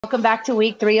Welcome back to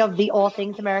week 3 of the All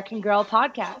Things American Girl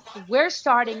podcast. We're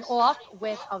starting off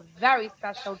with a very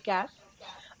special guest,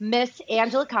 Miss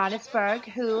Angela Konigsberg,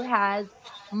 who has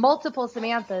multiple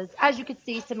Samanthas. As you can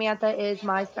see, Samantha is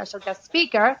my special guest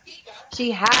speaker.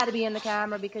 She had to be in the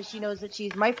camera because she knows that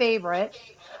she's my favorite.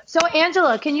 So,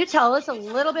 Angela, can you tell us a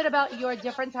little bit about your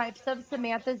different types of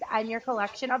Samanthas and your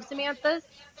collection of Samanthas?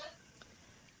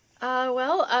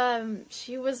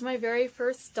 She was my very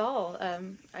first doll.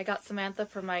 I got Samantha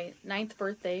for my 9th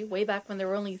birthday, way back when there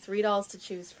were only 3 dolls to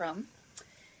choose from.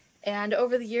 And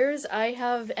over the years, I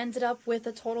have ended up with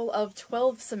a total of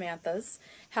 12 Samanthas.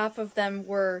 Half of them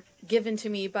were given to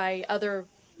me by other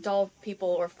doll people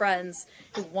or friends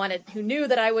who knew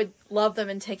that I would love them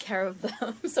and take care of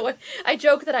them. So I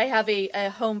joke that I have a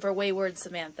home for wayward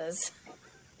Samanthas.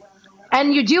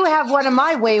 And you do have one of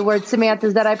my wayward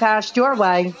Samanthas that I passed your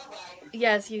way.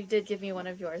 Yes, you did give me one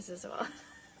of yours as well.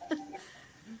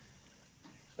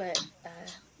 But,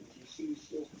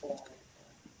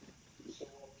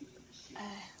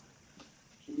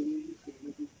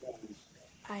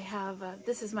 I have,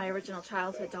 this is my original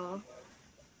childhood doll.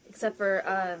 Except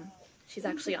for, she's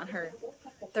actually on her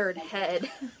 3rd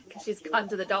head, because she's gone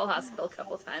to the doll hospital a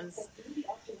couple times.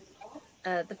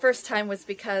 The first time was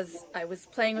because I was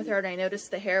playing with her and I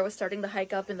noticed the hair was starting to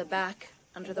hike up in the back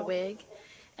under the wig.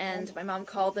 And my mom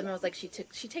called them and was like, she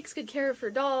takes good care of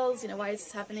her dolls, why is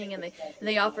this happening? And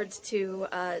they offered to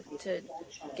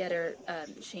get her,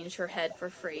 change her head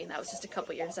for free. And that was just a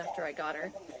couple years after I got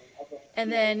her.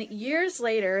 And then years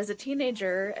later, as a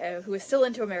teenager who was still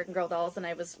into American Girl dolls, and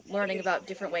I was learning about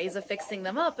different ways of fixing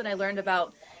them up, and I learned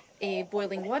about a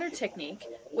boiling water technique,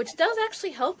 which does actually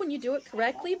help when you do it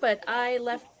correctly, but I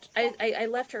left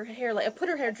her hair, I put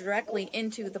her hair directly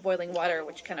into the boiling water,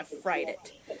 which kind of fried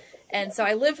it. And so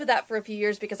I lived with that for a few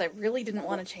years because I really didn't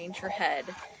want to change her head.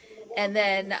 And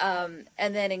then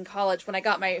in college, when I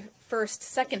got my first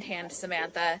secondhand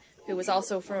Samantha, who was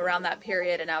also from around that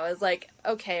period, and I was like,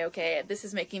 okay, this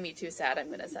is making me too sad, I'm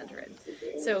going to send her in.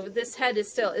 So this head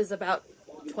is about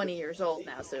 20 years old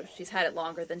now, so she's had it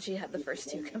longer than she had the first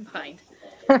 2 combined.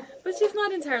 But she's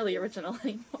not entirely original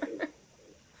anymore.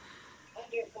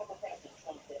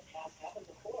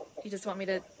 You just want me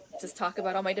to just talk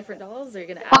about all my different dolls, or are you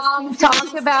going to ask me?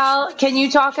 Can you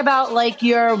talk about, like,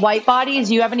 your white bodies?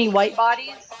 Do you have any white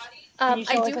bodies?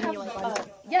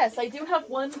 Yes, I do have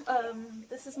one.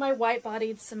 This is my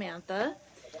white-bodied Samantha.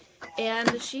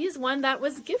 And she's one that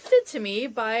was gifted to me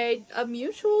by a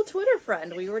mutual Twitter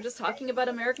friend. We were just talking about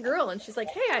American Girl, and she's like,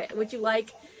 hey, would you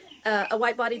like a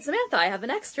white-bodied Samantha? I have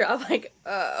an extra. I'm like,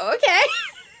 okay.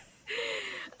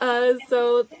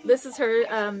 So this is her.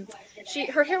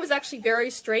 Her hair was actually very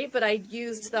straight, but I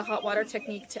used the hot water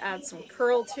technique to add some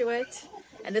curl to it.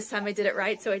 And this time I did it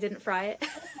right, so I didn't fry it.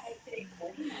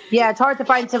 Yeah, it's hard to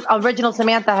find some original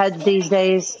Samantha heads these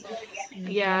days.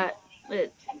 Yeah,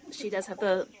 she does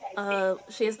have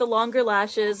she has the longer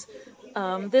lashes.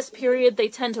 This period, they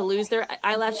tend to lose their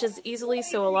eyelashes easily,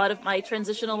 so a lot of my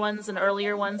transitional ones and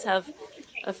earlier ones have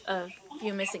a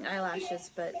few missing eyelashes,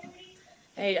 but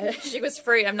hey, she was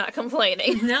free, I'm not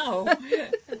complaining. No,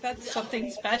 that's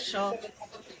something special.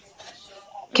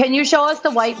 Can you show us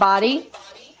the white body?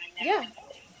 Yeah.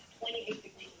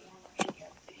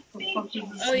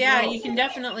 Oh yeah, you can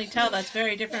definitely tell that's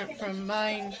very different from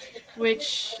mine,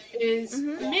 which is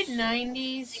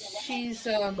mid-90s.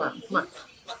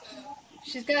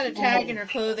 She's got a tag in her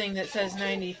clothing that says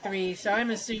 93, so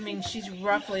I'm assuming she's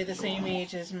roughly the same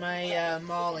age as my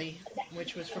Molly,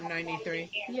 which was from 93.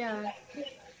 Yeah.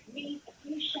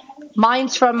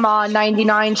 Mine's from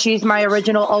 99. She's my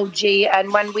original OG.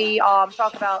 And when we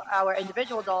talk about our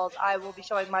individual dolls, I will be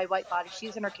showing my white body.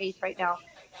 She's in her case right now.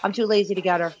 I'm too lazy to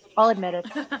get her. I'll admit it.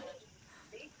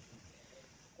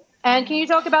 And can you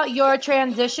talk about your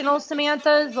transitional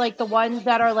Samanthas, like the ones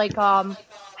that are like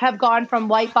have gone from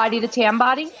white body to tan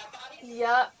body?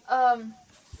 Yeah.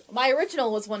 My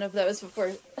original was one of those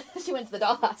before she went to the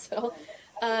doll hospital.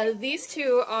 These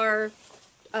two are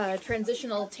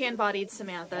transitional tan-bodied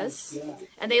Samanthas,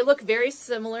 and they look very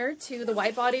similar to the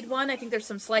white-bodied one. I think there's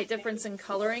some slight difference in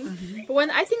coloring. But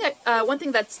one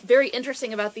thing that's very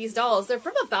interesting about these dolls, they're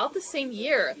from about the same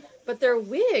year, but their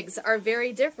wigs are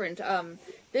very different.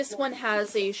 This one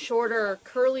has a shorter,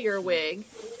 curlier wig,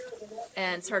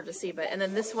 and it's hard to see, and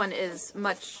then this one is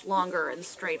much longer and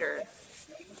straighter.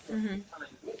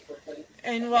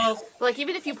 And like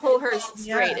even if you pull hers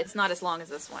straight, it's not as long as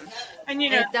this one. And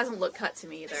it doesn't look cut to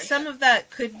me either. Some of that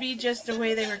could be just the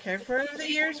way they were cared for over the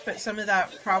years, but some of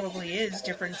that probably is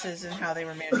differences in how they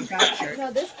were manufactured.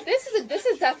 No, this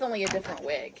is definitely a different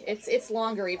wig. It's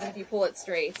longer even if you pull it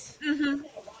straight.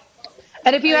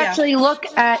 And if you Oh, yeah. actually look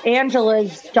at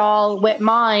Angela's doll with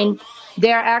mine,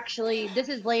 they're actually, this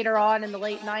is later on in the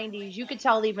late 90s. You could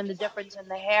tell even the difference in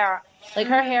the hair. Like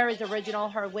her hair is original,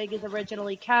 her wig is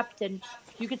originally kept, and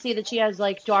you could see that she has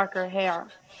like darker hair.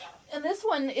 And this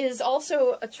one is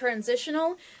also a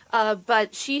transitional,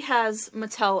 but she has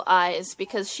Mattel eyes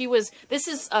because this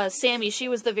is Sammy. She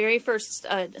was the very first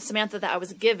Samantha that I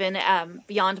was given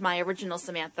beyond my original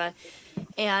Samantha.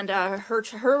 And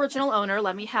her original owner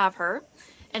let me have her.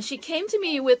 And she came to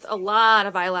me with a lot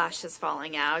of eyelashes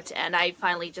falling out, and I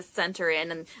finally just sent her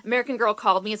in. And American Girl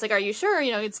called me. It's like, are you sure?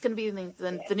 You know, it's going to be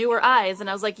the newer eyes. And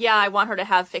I was like, yeah, I want her to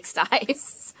have fixed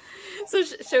eyes.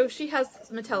 So she has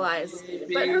Mattel eyes.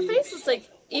 But her face is like,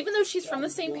 even though she's from the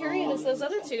same period as those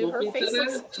other two, her face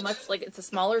looks much like it's a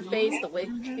smaller face. The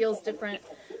wig feels different.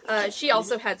 She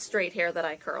also had straight hair that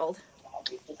I curled.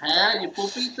 You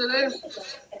pooping today?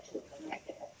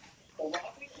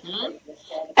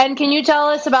 And can you tell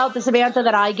us about the Samantha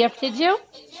that I gifted you?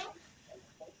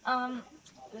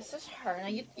 This is her. Now,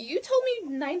 you told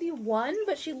me 91,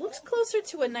 but she looks closer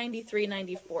to a 93,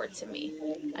 94 to me.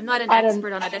 I'm not an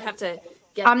expert on it. I'd have to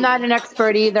get I'm not an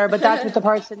expert either, but that's what the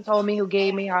person told me who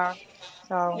gave me her.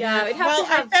 So yeah, I'd have to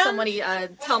have somebody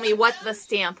tell me what the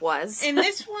stamp was. In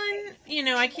this one, you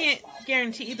know, I can't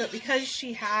guarantee, but because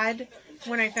she had,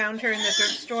 when I found her in the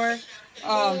thrift store,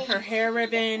 her hair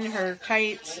ribbon, her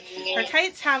tights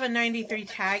have a 93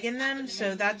 tag in them,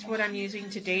 so that's what I'm using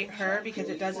to date her because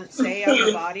it doesn't say on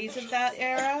the bodies of that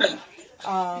era.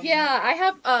 Yeah, I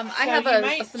have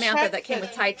a Samantha that came the,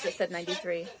 with tights that said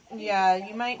 93. Yeah,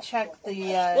 you might check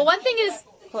the well, one thing is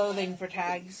clothing for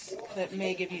tags that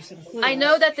may give you some clues. I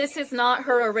know that this is not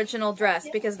her original dress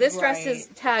because this dress is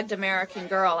tagged American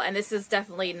Girl, and this is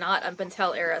definitely not a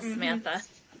Mattel era Samantha.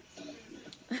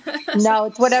 no,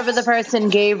 it's whatever the person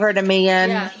gave her to me in.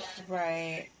 Yeah.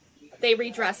 Right. They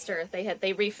redressed her.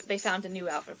 They found a new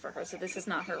outfit for her, so this is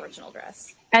not her original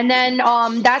dress. And then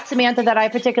that Samantha that I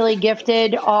particularly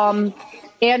gifted,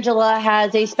 Angela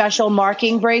has a special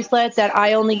marking bracelet that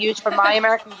I only use for my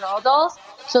American Girl dolls,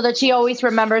 so that she always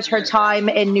remembers her time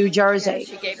in New Jersey.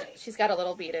 Yeah, she's got a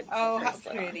little beaded. Oh, how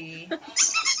pretty.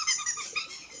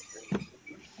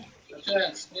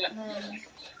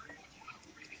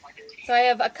 So I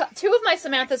have two of my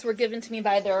Samanthas were given to me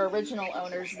by their original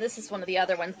owners. This is one of the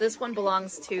other ones. This one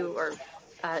belongs to,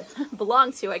 I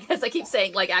guess I keep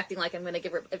saying, like, acting like I'm going to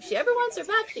give her, if she ever wants her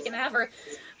back, she can have her.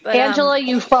 But, Angela,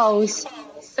 you froze.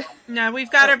 No,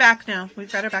 we've got her back now.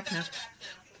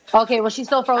 Okay, well, she's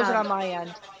still frozen on my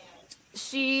end.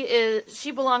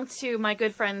 She belonged to my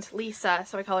good friend Lisa,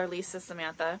 so I call her Lisa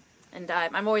Samantha. And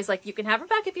I'm always like, you can have her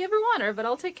back if you ever want her, but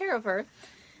I'll take care of her.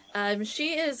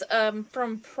 She is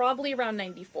from probably around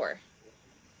 94.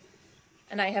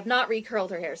 And I have not recurled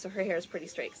her hair, so her hair is pretty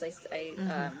straight. Because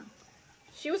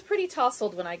she was pretty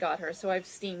tousled when I got her, so I've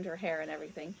steamed her hair and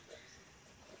everything.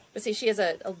 But see, she has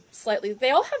a slightly...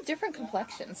 They all have different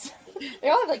complexions. They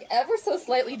all have, like, ever so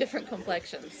slightly different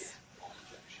complexions.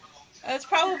 It's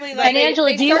probably like... And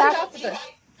Angela, do you have...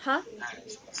 Huh?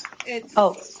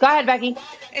 Go ahead, Becky.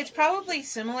 It's probably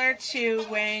similar to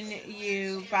when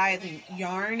you buy the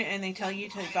yarn and they tell you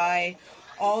to buy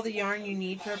all the yarn you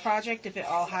need for a project if it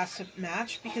all has to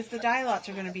match, because the dye lots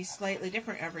are going to be slightly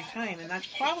different every time, and that's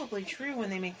probably true when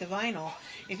they make the vinyl.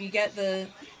 If you get the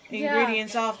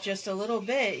ingredients off just a little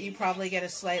bit, you probably get a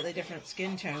slightly different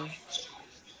skin tone.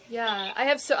 Yeah, I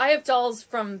have dolls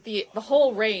from the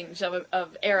whole range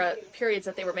of era periods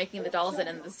that they were making the dolls in,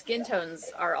 and the skin tones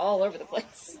are all over the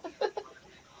place.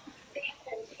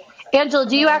 Angela,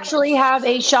 do you actually have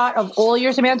a shot of all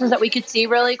your Samanthas that we could see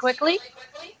really quickly?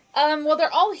 Well,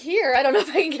 they're all here. I don't know if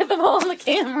I can get them all on the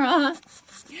camera.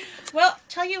 Well,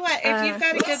 tell you what, if you've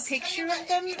got a good picture of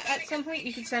them at some point,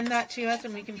 you can send that to us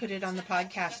and we can put it on the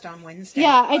podcast on Wednesday.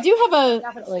 Yeah, I do have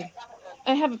Definitely.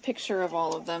 I have a picture of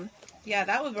all of them. Yeah,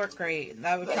 that would work great.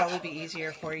 That would probably be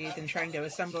easier for you than trying to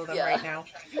assemble them right now.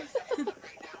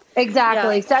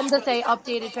 Exactly. Yeah. Send us a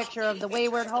updated picture of the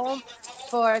Wayward home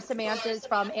for Samantha's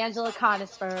from Angela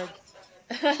Konigsberg.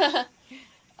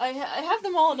 I have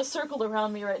them all in a circle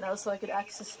around me right now so I could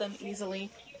access them easily.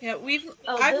 Yeah,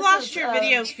 I've lost your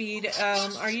video feed.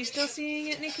 Are you still seeing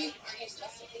it, Nikki?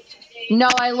 No,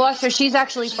 I lost her. She's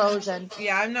actually frozen.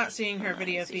 Yeah, I'm not seeing her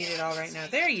video feed at all right now.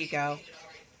 There you go.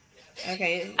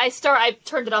 Okay. I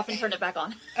turned it off and turned it back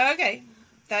on. Okay.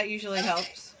 That usually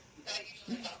helps.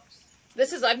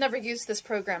 I've never used this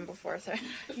program before, so.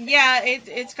 Yeah,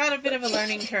 it's got a bit of a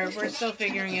learning curve. We're still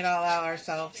figuring it all out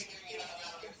ourselves.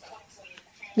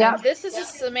 Yeah. This is a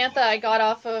Samantha I got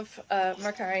off of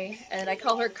Mercari, and I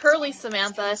call her Curly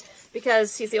Samantha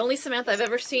because she's the only Samantha I've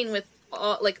ever seen with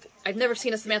like, I've never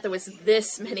seen a Samantha with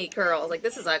this many curls. Like,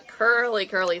 this is a curly,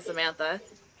 curly Samantha.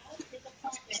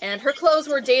 And her clothes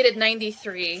were dated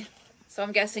 93, so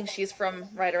I'm guessing she's from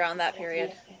right around that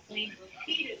period.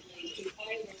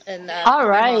 And All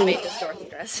right. my mom made this Dorothy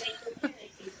dress.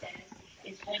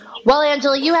 Well,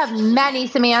 Angela, you have many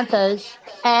Samanthas,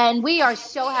 and we are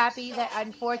so happy that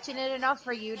I'm fortunate enough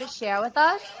for you to share with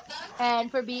us and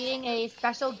for being a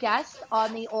special guest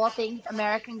on the All Things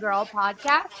American Girl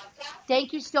podcast.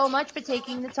 Thank you so much for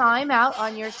taking the time out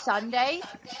on your Sunday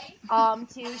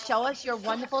to show us your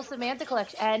wonderful Samantha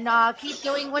collection. And keep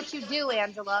doing what you do,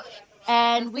 Angela.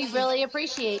 And we really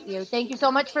appreciate you. Thank you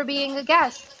so much for being a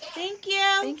guest. Thank you.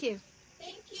 Thank you.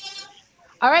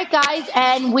 All right, guys,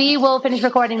 and we will finish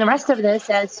recording the rest of this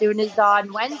as soon as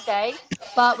on Wednesday.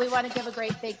 But we want to give a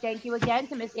great big thank you again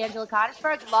to Miss Angela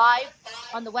Konigsberg, live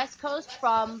on the West Coast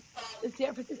from the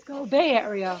San Francisco Bay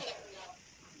Area.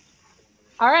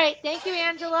 All right, thank you,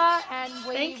 Angela, and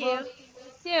we will see you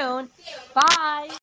soon. Bye.